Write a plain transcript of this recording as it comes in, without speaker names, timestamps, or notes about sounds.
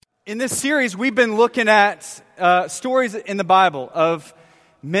In this series, we've been looking at stories in the Bible of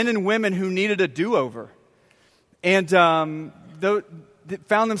men and women who needed a do-over. And found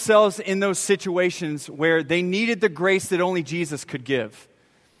themselves in those situations where they needed the grace that only Jesus could give.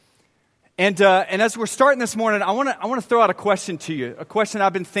 And as we're starting this morning, I want to throw out a question to you, a question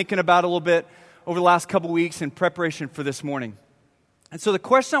I've been thinking about a little bit over the last couple weeks in preparation for this morning. And so the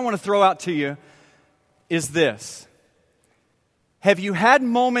question I want to throw out to you is this. Have you had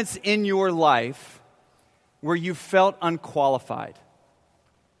moments in your life where you felt unqualified?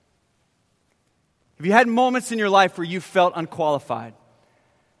 Have you had moments in your life where you felt unqualified?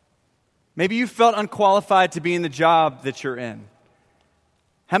 Maybe you felt unqualified to be in the job that you're in.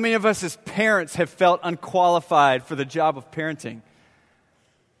 How many of us as parents have felt unqualified for the job of parenting?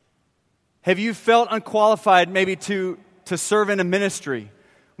 Have you felt unqualified maybe to serve in a ministry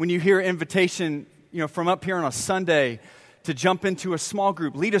when you hear invitation, from up here on a Sunday to jump into a small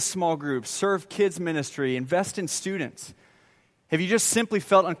group, lead a small group, serve kids ministry, invest in students? Have you just simply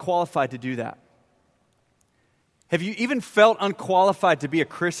felt unqualified to do that? Have you even felt unqualified to be a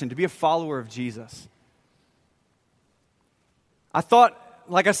Christian, to be a follower of Jesus? I thought,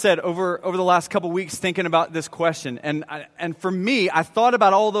 like I said, over the last couple weeks thinking about this question, and for me, I thought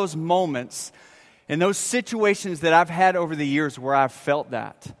about all those moments and those situations that I've had over the years where I've felt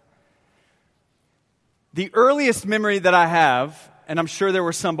that. The earliest memory that I have, and I'm sure there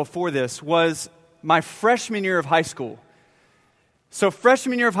were some before this, was my freshman year of high school. So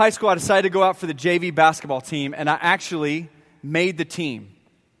freshman year of high school, I decided to go out for the JV basketball team, and I actually made the team.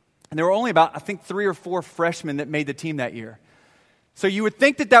 And there were only about, I think, 3 or 4 freshmen that made the team that year. So you would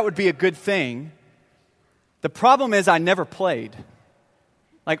think that would be a good thing. The problem is I never played.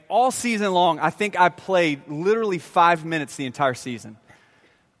 Like all season long, I think I played literally 5 minutes the entire season.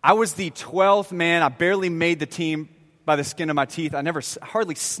 I was the 12th man. I barely made the team by the skin of my teeth. I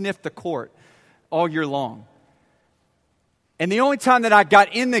hardly sniffed the court all year long. And the only time that I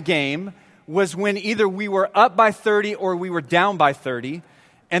got in the game was when either we were up by 30 or we were down by 30.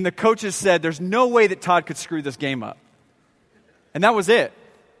 And the coaches said, there's no way that Todd could screw this game up. And that was it.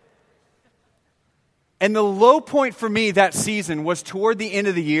 And the low point for me that season was toward the end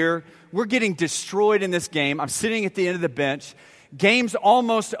of the year. We're getting destroyed in this game. I'm sitting at the end of the bench. Game's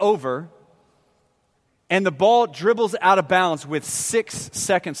almost over. And the ball dribbles out of bounds with 6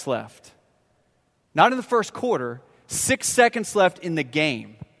 seconds left. Not in the first quarter. 6 seconds left in the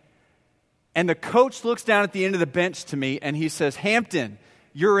game. And the coach looks down at the end of the bench to me and he says, Hampton,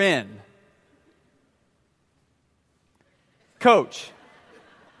 you're in. Coach,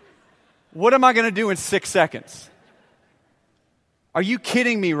 what am I going to do in 6 seconds? Are you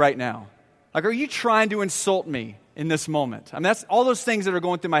kidding me right now? Like, are you trying to insult me in this moment? I mean, that's all those things that are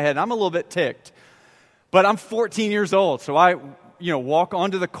going through my head. I'm a little bit ticked. But I'm 14 years old, so I, walk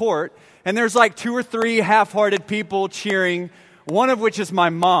onto the court, and there's like 2 or 3 half-hearted people cheering, one of which is my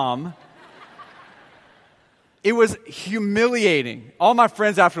mom. It was humiliating. All my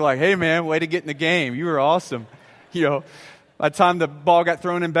friends after were like, hey man, way to get in the game. You were awesome. By the time the ball got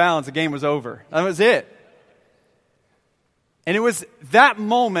thrown in bounds, the game was over. That was it. And it was that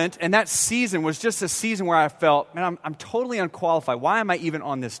moment and that season was just a season where I felt, man, I'm totally unqualified. Why am I even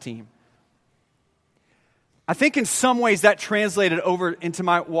on this team? I think in some ways that translated over into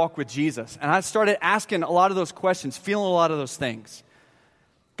my walk with Jesus. And I started asking a lot of those questions, feeling a lot of those things.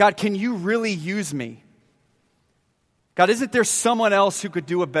 God, can you really use me? God, isn't there someone else who could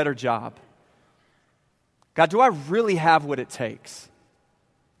do a better job? God, do I really have what it takes?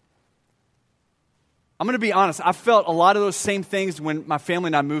 I'm going to be honest. I felt a lot of those same things when my family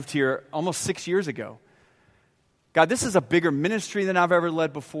and I moved here almost 6 years ago. God, this is a bigger ministry than I've ever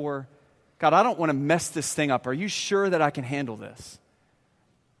led before. God, I don't want to mess this thing up. Are you sure that I can handle this?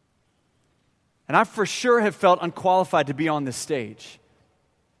 And I for sure have felt unqualified to be on this stage.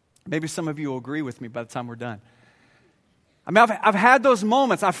 Maybe some of you will agree with me by the time we're done. I mean, I've had those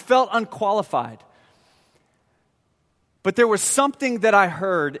moments. I felt unqualified. But there was something that I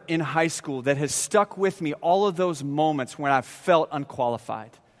heard in high school that has stuck with me all of those moments when I felt unqualified.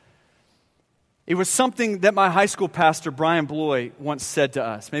 It was something that my high school pastor, Brian Bloy, once said to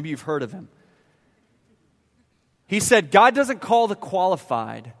us. Maybe you've heard of him. He said, God doesn't call the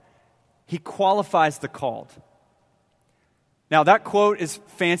qualified, He qualifies the called. Now, that quote is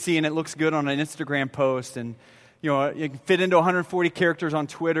fancy and it looks good on an Instagram post, and you can fit into 140 characters on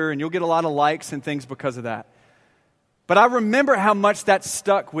Twitter, and you'll get a lot of likes and things because of that. But I remember how much that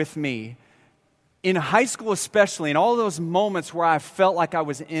stuck with me in high school especially, in all those moments where I felt like I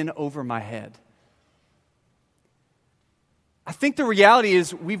was in over my head. I think the reality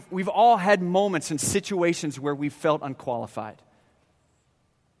is we've all had moments and situations where we felt unqualified.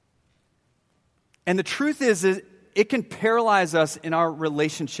 And the truth is it can paralyze us in our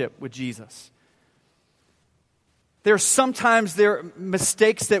relationship with Jesus. There are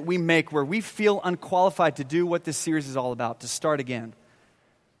mistakes that we make where we feel unqualified to do what this series is all about, to start again.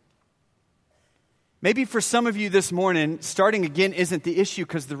 Maybe for some of you this morning, starting again isn't the issue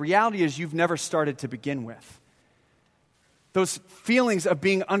because the reality is you've never started to begin with. Those feelings of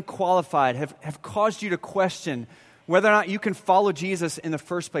being unqualified have caused you to question whether or not you can follow Jesus in the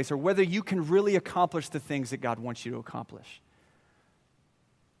first place or whether you can really accomplish the things that God wants you to accomplish.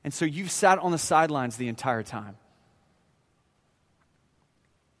 And so you've sat on the sidelines the entire time.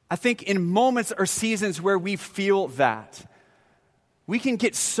 I think in moments or seasons where we feel that, we can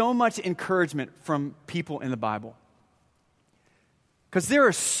get so much encouragement from people in the Bible. Because there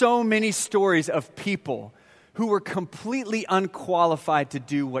are so many stories of people who were completely unqualified to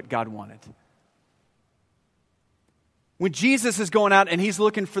do what God wanted. When Jesus is going out and he's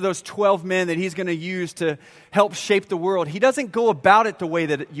looking for those 12 men that he's going to use to help shape the world, he doesn't go about it the way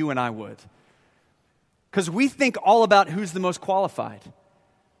that you and I would. Because we think all about who's the most qualified.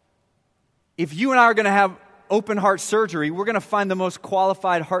 If you and I are going to have open heart surgery, we're going to find the most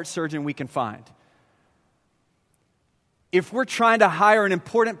qualified heart surgeon we can find. If we're trying to hire an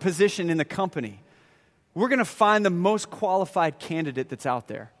important position in the company, we're going to find the most qualified candidate that's out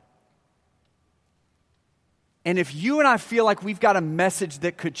there. And if you and I feel like we've got a message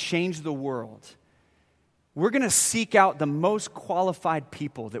that could change the world, we're going to seek out the most qualified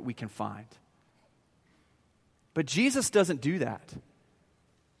people that we can find. But Jesus doesn't do that.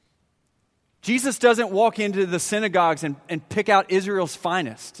 Jesus doesn't walk into the synagogues and pick out Israel's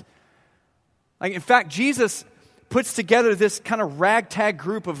finest. In fact, Jesus puts together this kind of ragtag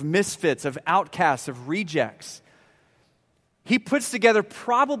group of misfits, of outcasts, of rejects. He puts together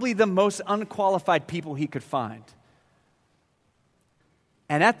probably the most unqualified people he could find.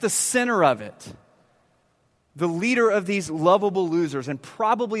 And at the center of it, the leader of these lovable losers, and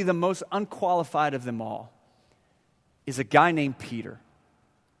probably the most unqualified of them all, is a guy named Peter.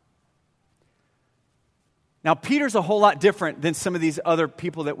 Now, Peter's a whole lot different than some of these other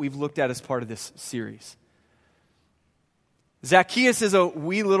people that we've looked at as part of this series. Zacchaeus is a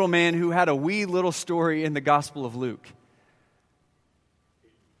wee little man who had a wee little story in the Gospel of Luke.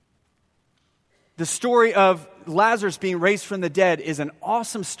 The story of Lazarus being raised from the dead is an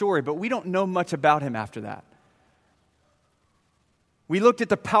awesome story, but we don't know much about him after that. We looked at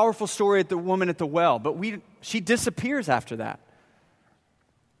the powerful story of the woman at the well, but she disappears after that.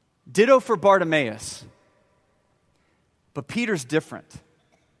 Ditto for Bartimaeus. But Peter's different.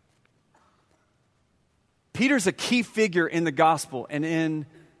 Peter's a key figure in the gospel and in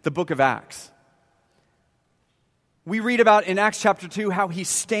the book of Acts. We read about in Acts chapter 2 how he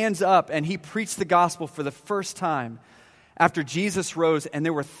stands up and he preached the gospel for the first time after Jesus rose, and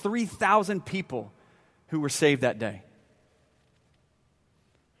there were 3,000 people who were saved that day.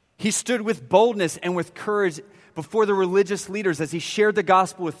 He stood with boldness and with courage before the religious leaders as he shared the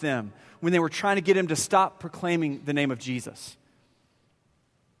gospel with them when they were trying to get him to stop proclaiming the name of Jesus.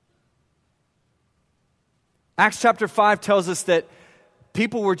 Acts chapter 5 tells us that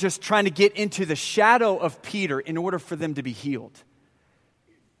people were just trying to get into the shadow of Peter in order for them to be healed.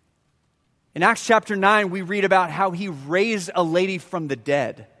 In Acts chapter 9, we read about how he raised a lady from the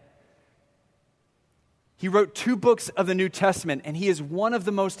dead. He wrote 2 books of the New Testament, and he is one of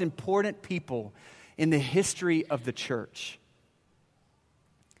the most important people in the history of the church.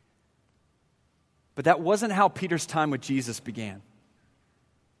 But that wasn't how Peter's time with Jesus began.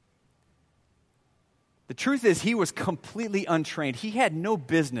 The truth is, he was completely untrained. He had no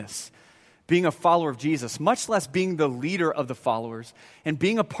business being a follower of Jesus, much less being the leader of the followers and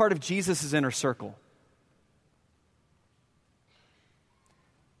being a part of Jesus' inner circle.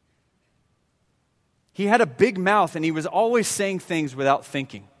 He had a big mouth, and he was always saying things without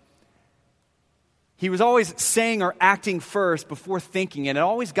thinking. He was always saying or acting first before thinking, and it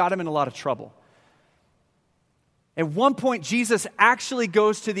always got him in a lot of trouble. At one point, Jesus actually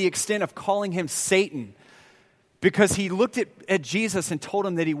goes to the extent of calling him Satan because he looked at Jesus and told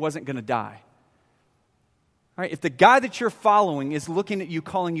him that he wasn't going to die. All right, if the guy that you're following is looking at you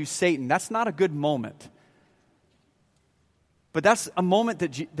calling you Satan, that's not a good moment. But that's a moment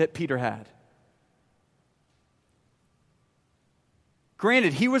that Peter had.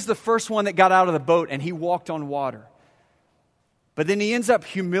 Granted, he was the first one that got out of the boat and he walked on water. But then he ends up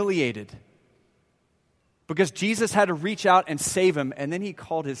humiliated because Jesus had to reach out and save him, and then he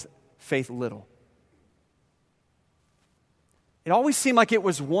called his faith little. It always seemed like it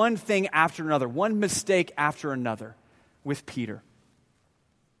was one thing after another, one mistake after another with Peter.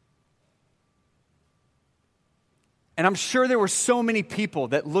 And I'm sure there were so many people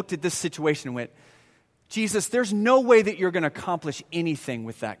that looked at this situation and went, Jesus, there's no way that you're going to accomplish anything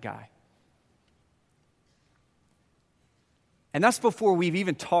with that guy. And that's before we've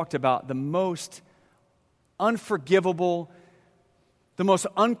even talked about the most unforgivable, the most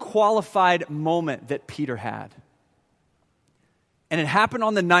unqualified moment that Peter had. And it happened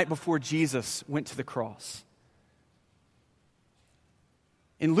on the night before Jesus went to the cross.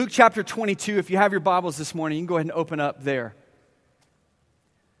 In Luke chapter 22, if you have your Bibles this morning, you can go ahead and open up there.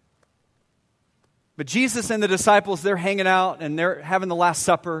 But Jesus and the disciples, they're hanging out and they're having the Last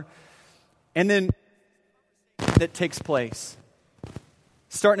Supper. And then that takes place.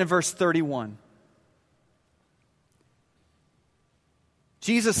 Starting in verse 31.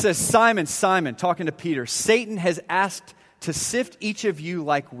 Jesus says, Simon, Simon, talking to Peter, Satan has asked to sift each of you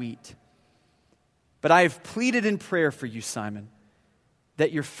like wheat. But I have pleaded in prayer for you, Simon,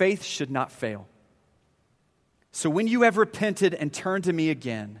 that your faith should not fail. So when you have repented and turned to me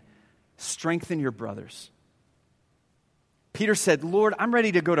again, strengthen your brothers. Peter said, Lord, I'm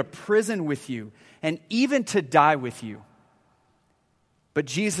ready to go to prison with you and even to die with you. But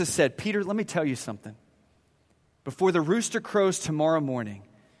Jesus said, Peter, let me tell you something. Before the rooster crows tomorrow morning,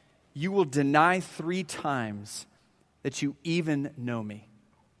 you will deny 3 times that you even know me.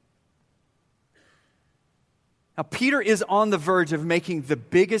 Now, Peter is on the verge of making the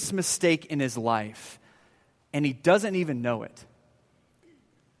biggest mistake in his life, and he doesn't even know it.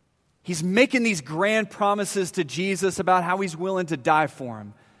 He's making these grand promises to Jesus about how he's willing to die for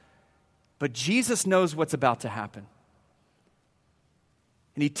him. But Jesus knows what's about to happen.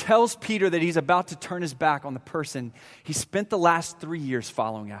 And he tells Peter that he's about to turn his back on the person he spent the last 3 years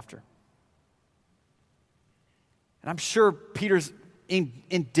following after. And I'm sure Peter's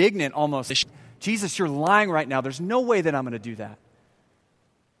indignant almost. Jesus, you're lying right now. There's no way that I'm going to do that.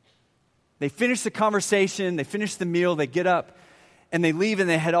 They finish the conversation, they finish the meal, they get up, and they leave and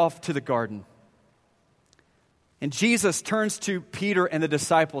they head off to the garden. And Jesus turns to Peter and the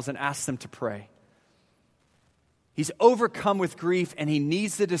disciples and asks them to pray. He's overcome with grief and he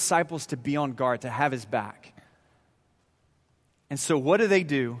needs the disciples to be on guard, to have his back. And so what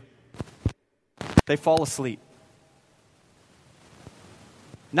do? They fall asleep.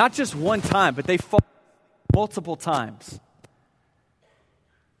 Not just one time, but they fall multiple times.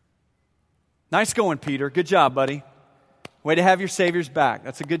 Nice going, Peter. Good job, buddy. Way to have your Savior's back.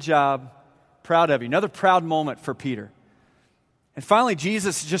 That's a good job. Proud of you. Another proud moment for Peter. And finally,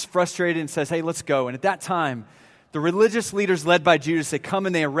 Jesus is just frustrated and says, hey, let's go. And at that time, the religious leaders led by Judas, they come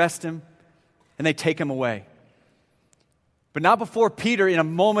and they arrest him and they take him away. But not before Peter, in a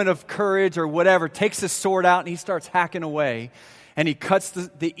moment of courage or whatever, takes his sword out and he starts hacking away and he cuts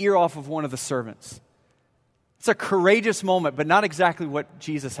the ear off of one of the servants. It's a courageous moment, but not exactly what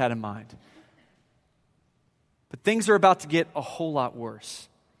Jesus had in mind. But things are about to get a whole lot worse.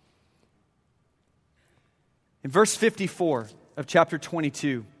 In verse 54 of chapter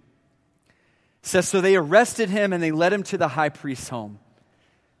 22, it says, so they arrested him and they led him to the high priest's home.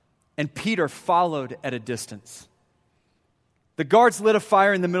 And Peter followed at a distance. The guards lit a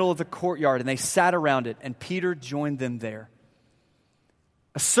fire in the middle of the courtyard and they sat around it, and Peter joined them there.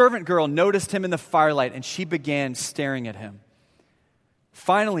 A servant girl noticed him in the firelight and she began staring at him.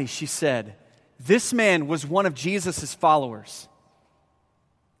 Finally, she said, this man was one of Jesus' followers.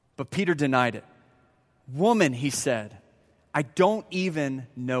 But Peter denied it. Woman, he said, I don't even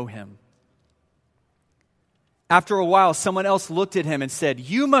know him. After a while, someone else looked at him and said,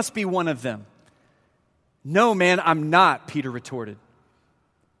 you must be one of them. No, man, I'm not, Peter retorted.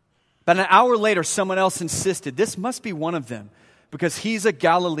 But an hour later, someone else insisted, this must be one of them, because he's a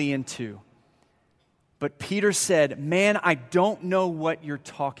Galilean too. But Peter said, man, I don't know what you're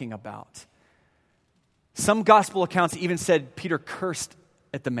talking about. Some gospel accounts even said Peter cursed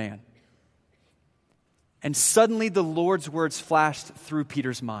at the man. And suddenly the Lord's words flashed through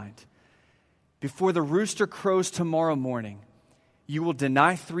Peter's mind. Before the rooster crows tomorrow morning, you will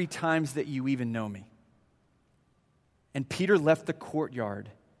deny 3 times that you even know me. And Peter left the courtyard,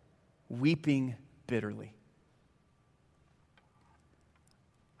 weeping bitterly.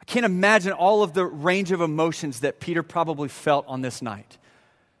 I can't imagine all of the range of emotions that Peter probably felt on this night.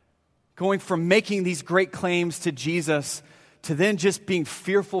 Going from making these great claims to Jesus to then just being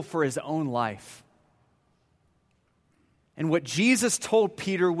fearful for his own life. And what Jesus told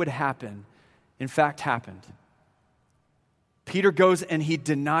Peter would happen, in fact, happened. Peter goes and he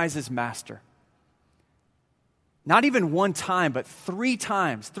denies his master. Not even one time, but 3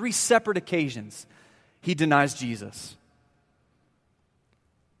 times, 3 separate occasions, he denies Jesus.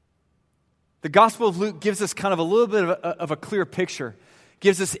 The Gospel of Luke gives us kind of a little bit of a clear picture.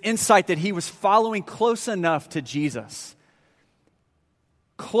 gives us insight that he was following close enough to Jesus.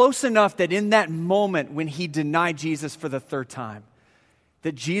 Close enough that in that moment when he denied Jesus for the third time,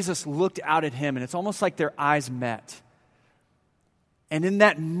 that Jesus looked out at him, and it's almost like their eyes met. And in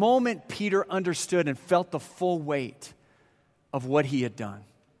that moment, Peter understood and felt the full weight of what he had done.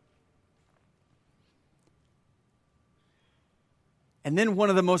 And then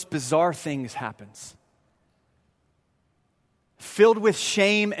one of the most bizarre things happens. Filled with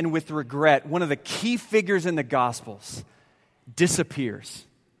shame and with regret, one of the key figures in the Gospels disappears.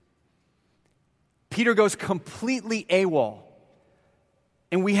 Peter goes completely AWOL,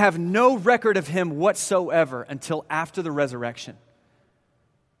 and we have no record of him whatsoever until after the resurrection.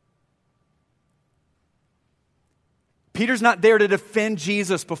 Peter's not there to defend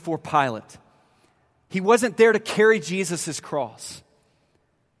Jesus before Pilate. He wasn't there to carry Jesus' cross.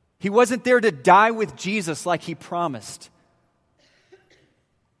 He wasn't there to die with Jesus like he promised.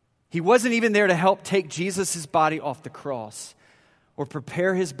 He wasn't even there to help take Jesus' body off the cross or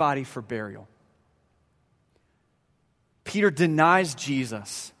prepare his body for burial. Peter denies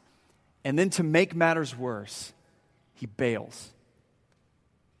Jesus, and then to make matters worse, he bails.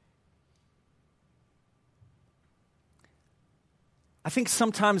 I think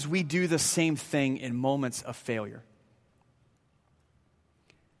sometimes we do the same thing in moments of failure.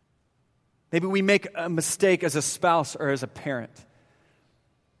 Maybe we make a mistake as a spouse or as a parent.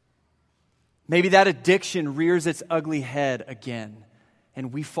 Maybe that addiction rears its ugly head again,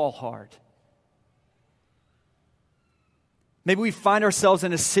 and we fall hard. Maybe we find ourselves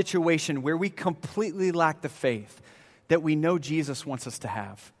in a situation where we completely lack the faith that we know Jesus wants us to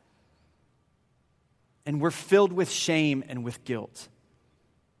have. And we're filled with shame and with guilt.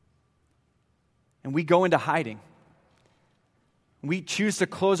 And we go into hiding. We choose to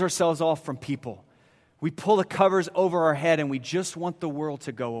close ourselves off from people. We pull the covers over our head and we just want the world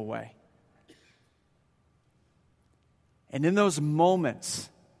to go away. And in those moments,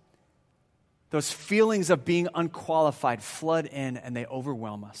 those feelings of being unqualified flood in and they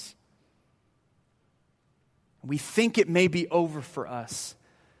overwhelm us. We think it may be over for us,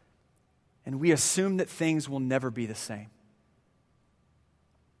 and we assume that things will never be the same.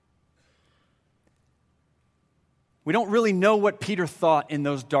 We don't really know what Peter thought in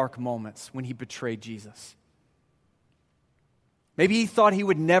those dark moments when he betrayed Jesus. Maybe he thought he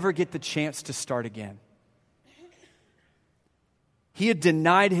would never get the chance to start again. He had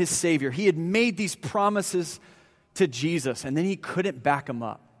denied his Savior. He had made these promises to Jesus, and then he couldn't back them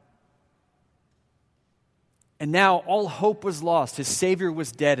up. And now all hope was lost. His Savior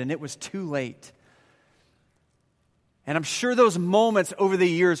was dead, and it was too late. And I'm sure those moments over the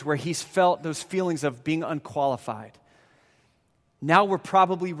years where he's felt those feelings of being unqualified, now were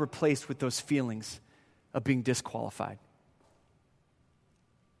probably replaced with those feelings of being disqualified.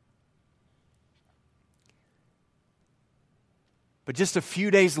 But just a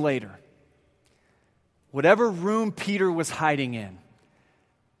few days later, whatever room Peter was hiding in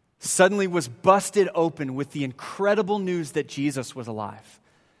suddenly was busted open with the incredible news that Jesus was alive,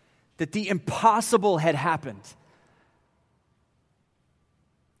 that the impossible had happened.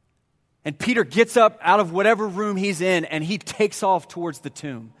 And Peter gets up out of whatever room he's in and he takes off towards the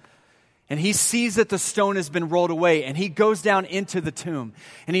tomb. And he sees that the stone has been rolled away, and he goes down into the tomb,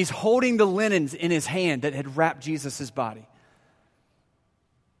 and he's holding the linens in his hand that had wrapped Jesus' body.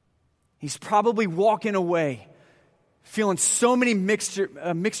 He's probably walking away feeling so many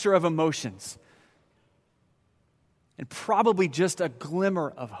mixture of emotions, and probably just a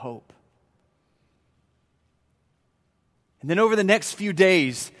glimmer of hope. And then over the next few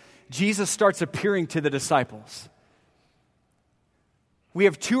days, Jesus starts appearing to the disciples. We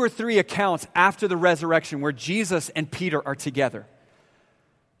have 2 or 3 accounts after the resurrection where Jesus and Peter are together,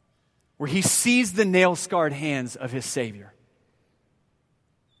 where he sees the nail-scarred hands of his Savior.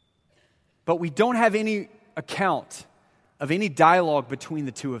 But we don't have any account of any dialogue between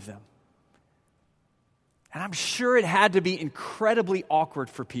the two of them. And I'm sure it had to be incredibly awkward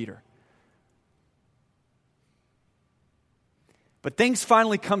for Peter. But things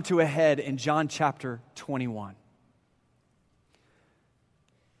finally come to a head in John chapter 21.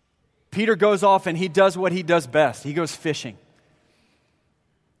 Peter goes off and he does what he does best. He goes fishing.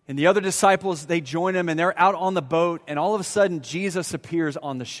 And the other disciples, they join him and they're out on the boat, and all of a sudden Jesus appears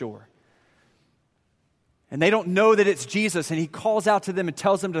on the shore. And they don't know that it's Jesus, and he calls out to them and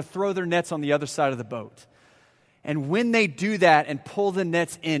tells them to throw their nets on the other side of the boat. And when they do that and pull the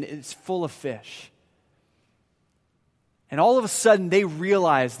nets in, it's full of fish. And all of a sudden, they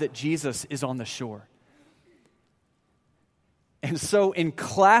realize that Jesus is on the shore. And so in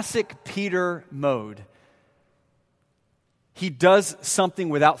classic Peter mode, he does something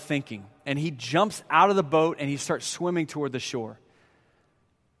without thinking, and he jumps out of the boat and he starts swimming toward the shore.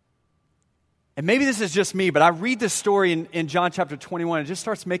 And maybe this is just me, but I read this story in John chapter 21, and it just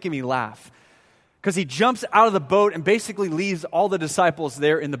starts making me laugh. Because he jumps out of the boat and basically leaves all the disciples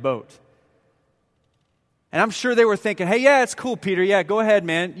there in the boat. And I'm sure they were thinking, hey, yeah, it's cool, Peter. Yeah, go ahead,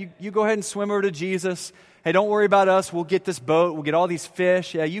 man. You go ahead and swim over to Jesus. Hey, don't worry about us. We'll get this boat. We'll get all these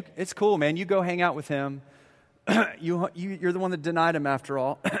fish. Yeah, it's cool, man. You go hang out with him. You're the one that denied him after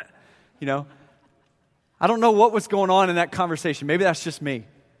all. You know? I don't know what was going on in that conversation. Maybe that's just me.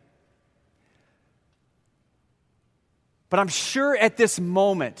 But I'm sure at this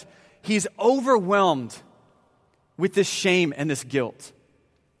moment, he's overwhelmed with this shame and this guilt.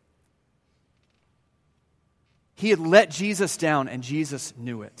 He had let Jesus down, and Jesus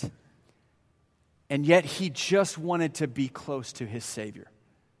knew it. And yet he just wanted to be close to his Savior.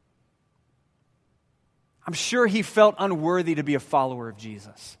 I'm sure he felt unworthy to be a follower of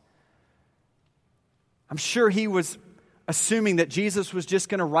Jesus. I'm sure he was assuming that Jesus was just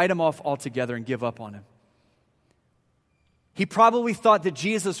going to write him off altogether and give up on him. He probably thought that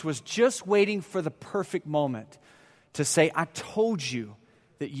Jesus was just waiting for the perfect moment to say, I told you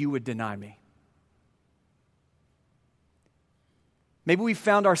that you would deny me. Maybe we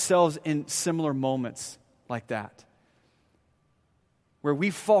found ourselves in similar moments like that, where we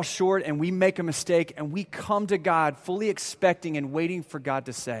fall short and we make a mistake and we come to God fully expecting and waiting for God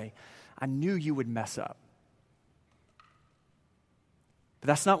to say, I knew you would mess up. But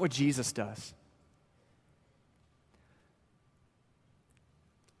that's not what Jesus does.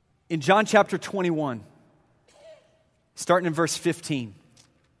 In John chapter 21, starting in verse 15,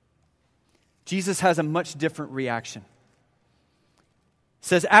 Jesus has a much different reaction. It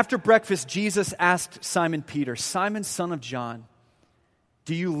says, after breakfast, Jesus asked Simon Peter, Simon, son of John,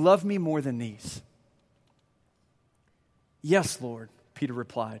 do you love me more than these? Yes, Lord, Peter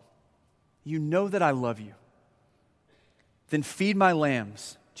replied. You know that I love you. Then feed my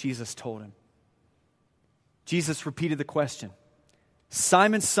lambs, Jesus told him. Jesus repeated the question.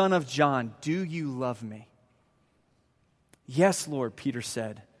 Simon, son of John, do you love me? Yes, Lord, Peter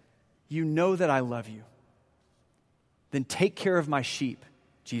said. You know that I love you. Then take care of my sheep,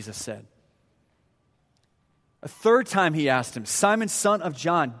 Jesus said. A third time he asked him, Simon, son of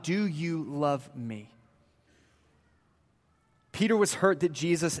John, do you love me? Peter was hurt that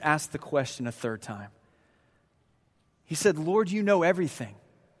Jesus asked the question a third time. He said, Lord, you know everything.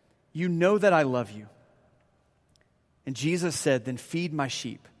 You know that I love you. And Jesus said, then feed my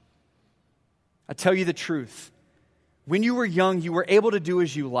sheep. I tell you the truth. When you were young, you were able to do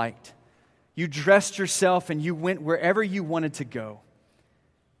as you liked. You dressed yourself and you went wherever you wanted to go.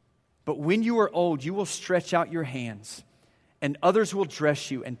 But when you are old, you will stretch out your hands, and others will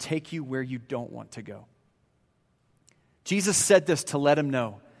dress you and take you where you don't want to go. Jesus said this to let him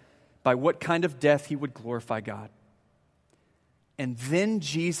know by what kind of death he would glorify God. And then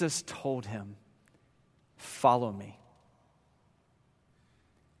Jesus told him, follow me.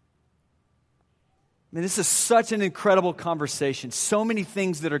 I mean, this is such an incredible conversation. So many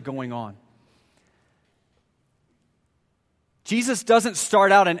things that are going on. Jesus doesn't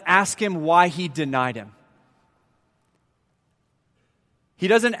start out and ask him why he denied him. He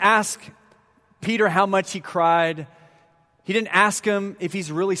doesn't ask Peter how much he cried. He didn't ask him if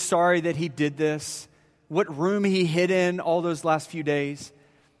he's really sorry that he did this, what room he hid in all those last few days.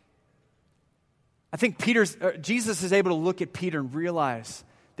 I think Jesus is able to look at Peter and realize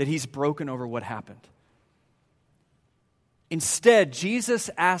that he's broken over what happened. Instead, Jesus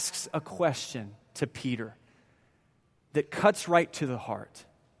asks a question to Peter that cuts right to the heart.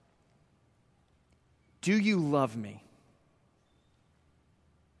 Do you love me?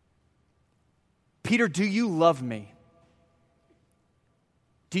 Peter, do you love me?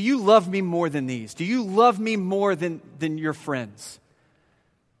 Do you love me more than these? Do you love me more than your friends?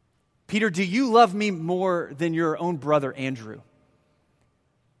 Peter, do you love me more than your own brother Andrew?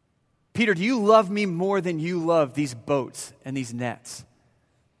 Peter, do you love me more than you love these boats and these nets?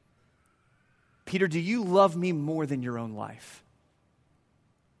 Peter, do you love me more than your own life?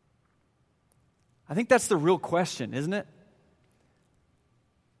 I think that's the real question, isn't it?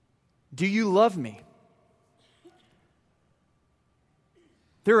 Do you love me?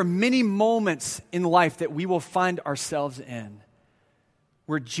 There are many moments in life that we will find ourselves in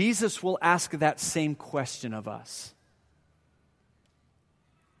where Jesus will ask that same question of us.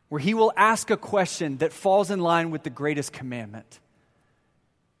 Where he will ask a question that falls in line with the greatest commandment.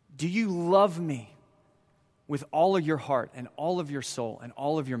 Do you love me with all of your heart and all of your soul and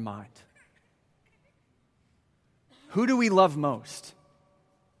all of your mind? Who do we love most?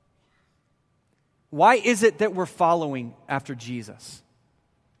 Why is it that we're following after Jesus?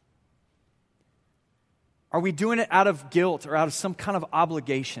 Are we doing it out of guilt or out of some kind of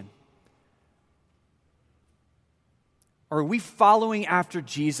obligation? Or are we following after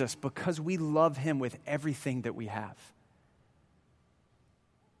Jesus because we love him with everything that we have?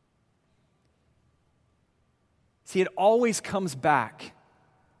 See, it always comes back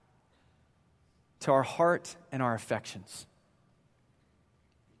to our heart and our affections.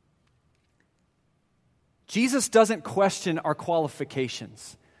 Jesus doesn't question our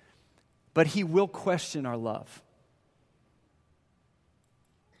qualifications, but he will question our love.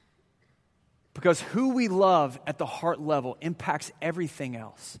 Because who we love at the heart level impacts everything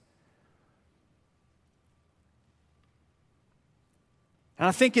else. And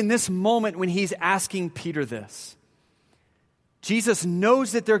I think in this moment when he's asking Peter this, Jesus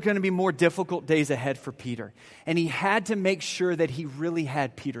knows that there are going to be more difficult days ahead for Peter. And he had to make sure that he really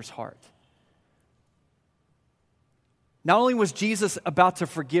had Peter's heart. Not only was Jesus about to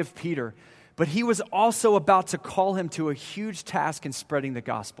forgive Peter, but he was also about to call him to a huge task in spreading the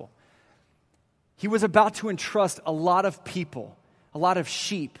gospel. He was about to entrust a lot of people, a lot of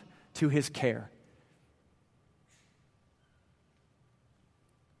sheep, to his care.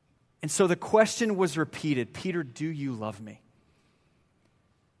 And so the question was repeated, Peter, do you love me?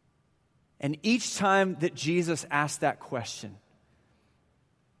 And each time that Jesus asked that question,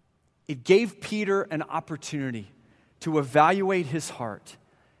 it gave Peter an opportunity to evaluate his heart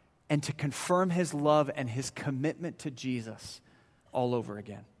and to confirm his love and his commitment to Jesus all over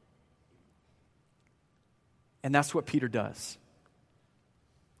again. And that's what Peter does.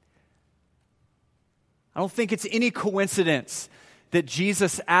 I don't think it's any coincidence that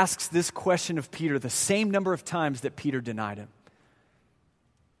Jesus asks this question of Peter the same number of times that Peter denied him.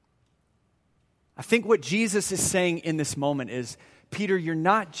 I think what Jesus is saying in this moment is, Peter, you're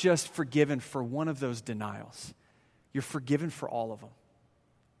not just forgiven for one of those denials. You're forgiven for all of them.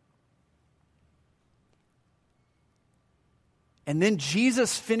 And then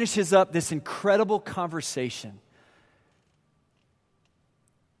Jesus finishes up this incredible conversation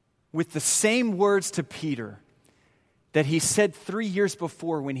with the same words to Peter that he said 3 years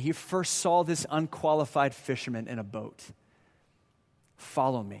before when he first saw this unqualified fisherman in a boat.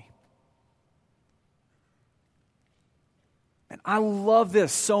 Follow me. And I love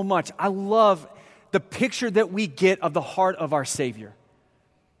this so much. I love the picture that we get of the heart of our Savior.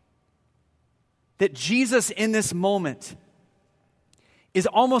 That Jesus in this moment is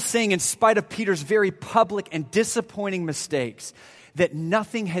almost saying, in spite of Peter's very public and disappointing mistakes, that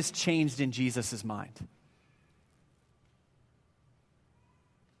nothing has changed in Jesus' mind.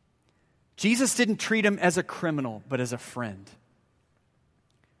 Jesus didn't treat him as a criminal, but as a friend.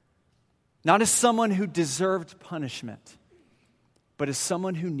 Not as someone who deserved punishment, but as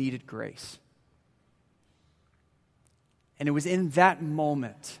someone who needed grace. And it was in that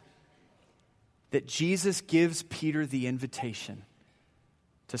moment that Jesus gives Peter the invitation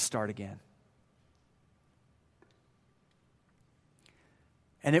to start again.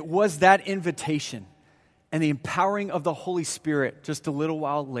 And it was that invitation and the empowering of the Holy Spirit just a little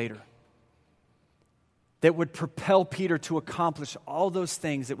while later that would propel Peter to accomplish all those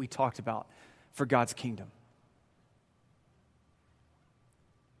things that we talked about for God's kingdom.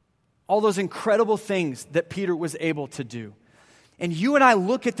 All those incredible things that Peter was able to do. And you and I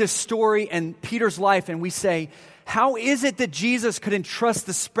look at this story and Peter's life and we say, how is it that Jesus could entrust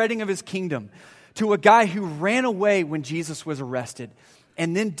the spreading of his kingdom to a guy who ran away when Jesus was arrested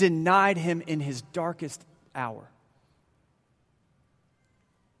and then denied him in his darkest hour?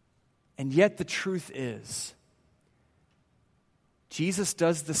 And yet the truth is, Jesus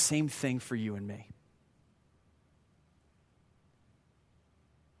does the same thing for you and me.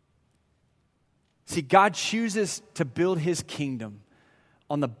 See, God chooses to build his kingdom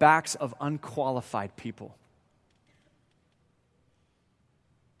on the backs of unqualified people.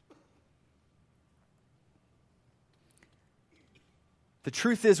 The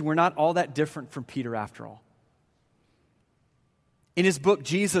truth is, we're not all that different from Peter after all. In his book,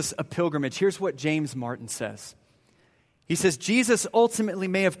 Jesus, a Pilgrimage, here's what James Martin says. He says, Jesus ultimately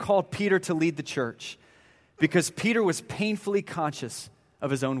may have called Peter to lead the church because Peter was painfully conscious of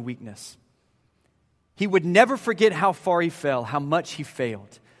his own weakness. He would never forget how far he fell, how much he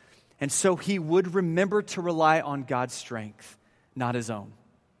failed. And so he would remember to rely on God's strength, not his own.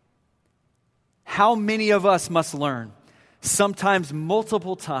 How many of us must learn, sometimes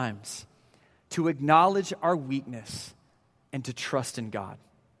multiple times, to acknowledge our weakness and to trust in God?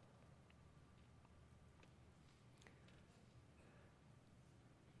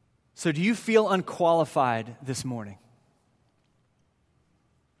 So do you feel unqualified this morning?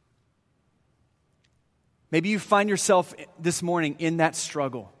 Maybe you find yourself this morning in that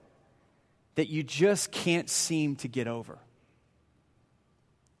struggle that you just can't seem to get over.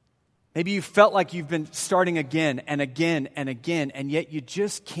 Maybe you felt like you've been starting again and again and again, and yet you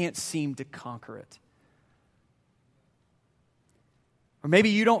just can't seem to conquer it. Or maybe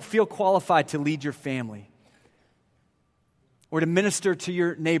you don't feel qualified to lead your family, or to minister to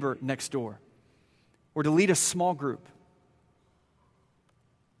your neighbor next door, or to lead a small group.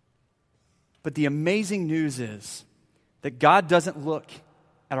 But the amazing news is that God doesn't look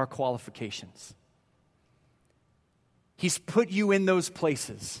at our qualifications. He's put you in those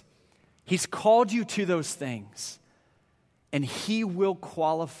places. He's called you to those things, and He will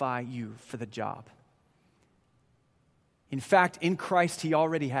qualify you for the job. In fact, in Christ, He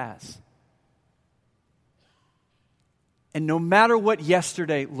already has. And no matter what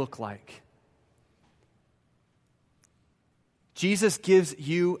yesterday looked like, Jesus gives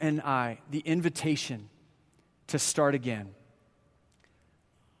you and I the invitation to start again.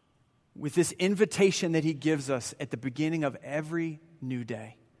 With this invitation that He gives us at the beginning of every new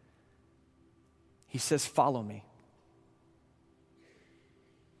day. He says, follow me.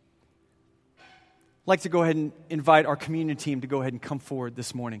 I'd like to go ahead and invite our communion team to go ahead and come forward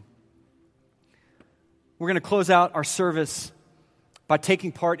this morning. We're going to close out our service by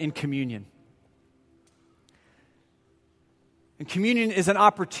taking part in communion. And communion is an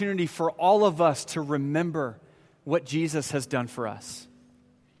opportunity for all of us to remember what Jesus has done for us.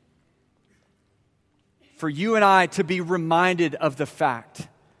 For you and I to be reminded of the fact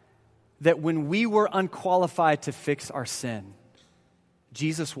that when we were unqualified to fix our sin,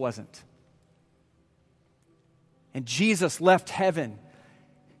 Jesus wasn't. And Jesus left heaven,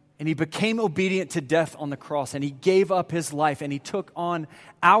 and He became obedient to death on the cross, and He gave up His life, and He took on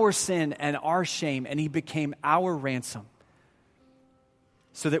our sin and our shame, and He became our ransom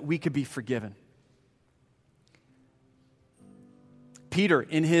so that we could be forgiven. Peter,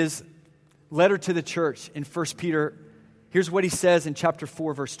 in his letter to the church in 1 Peter, here's what he says in chapter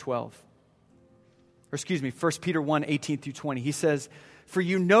 4, verse 12. 1 Peter 1, 18 through 20. He says, "For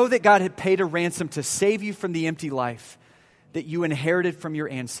you know that God had paid a ransom to save you from the empty life that you inherited from your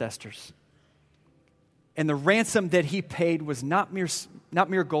ancestors. And the ransom that He paid was not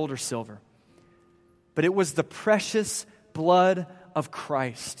mere gold or silver, but it was the precious blood of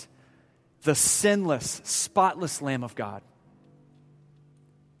Christ, the sinless, spotless Lamb of God.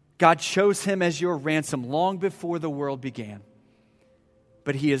 God chose Him as your ransom long before the world began,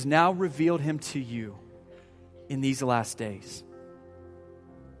 but He has now revealed Him to you in these last days."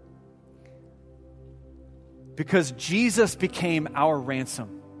 Because Jesus became our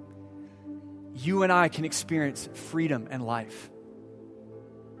ransom, you and I can experience freedom and life.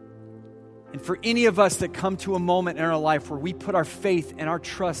 And for any of us that come to a moment in our life where we put our faith and our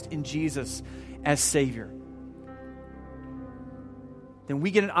trust in Jesus as Savior, then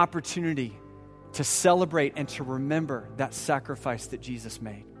we get an opportunity to celebrate and to remember that sacrifice that Jesus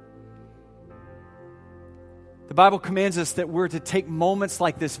made. The Bible commands us that we're to take moments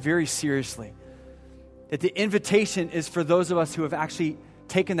like this very seriously. That the invitation is for those of us who have actually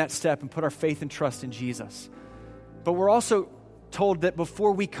taken that step and put our faith and trust in Jesus. But we're also told that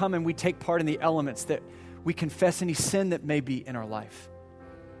before we come and we take part in the elements, that we confess any sin that may be in our life.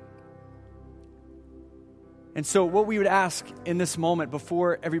 And so what we would ask in this moment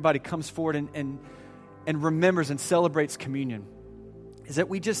before everybody comes forward and remembers and celebrates communion is that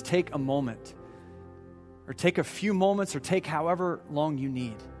we just take a moment, or take a few moments, or take however long you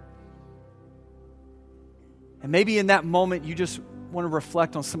need. And maybe in that moment, you just want to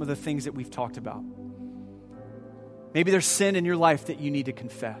reflect on some of the things that we've talked about. Maybe there's sin in your life that you need to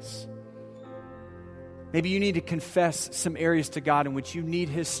confess. Maybe you need to confess some areas to God in which you need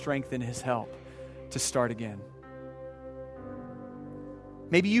His strength and His help to start again.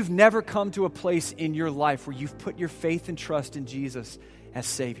 Maybe you've never come to a place in your life where you've put your faith and trust in Jesus as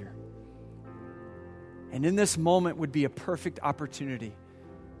Savior. And in this moment would be a perfect opportunity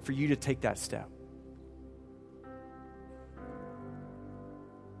for you to take that step.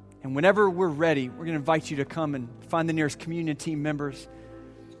 And whenever we're ready, we're going to invite you to come and find the nearest communion team members.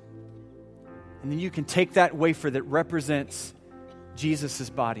 And then you can take that wafer that represents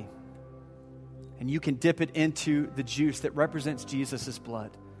Jesus' body, and you can dip it into the juice that represents Jesus' blood.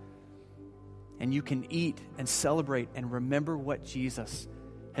 And you can eat and celebrate and remember what Jesus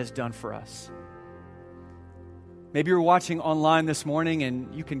has done for us. Maybe you're watching online this morning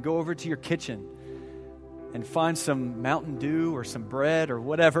and you can go over to your kitchen and find some Mountain Dew or some bread or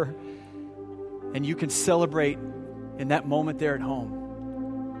whatever, and you can celebrate in that moment there at home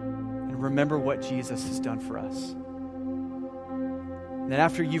and remember what Jesus has done for us. And then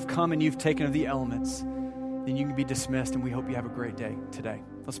after you've come and you've taken of the elements, then you can be dismissed, and we hope you have a great day today.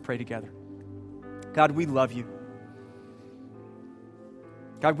 Let's pray together. God, we love you.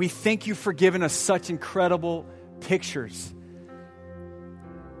 God, we thank you for giving us such incredible pictures,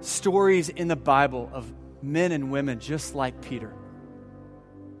 stories in the Bible of men and women just like Peter.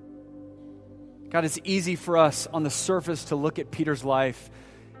 God, it's easy for us on the surface to look at Peter's life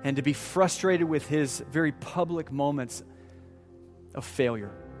and to be frustrated with his very public moments of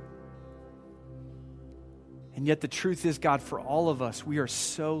failure. And yet the truth is, God, for all of us, we are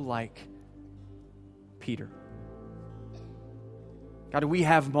so like Peter. God, we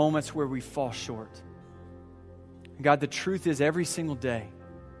have moments where we fall short. And God, the truth is, every single day,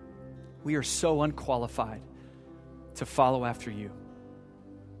 we are so unqualified to follow after you.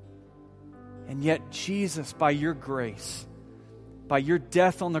 And yet, Jesus, by your grace, by your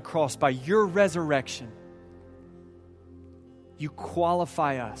death on the cross, by your resurrection, you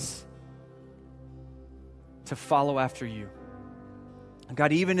qualify us to follow after you. And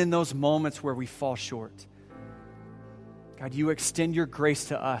God, even in those moments where we fall short, God, you extend your grace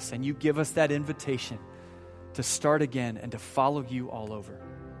to us and you give us that invitation to start again and to follow you all over.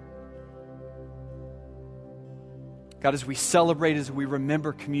 God, as we celebrate, as we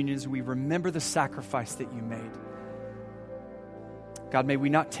remember communion, as we remember the sacrifice that you made, God, may we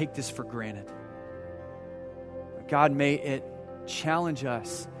not take this for granted. God, may it challenge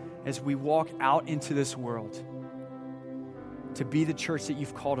us as we walk out into this world to be the church that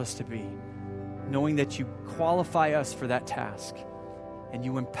you've called us to be, knowing that you qualify us for that task and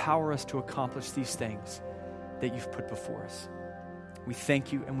you empower us to accomplish these things that you've put before us. We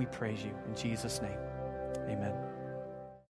thank you and we praise you. In Jesus' name, amen.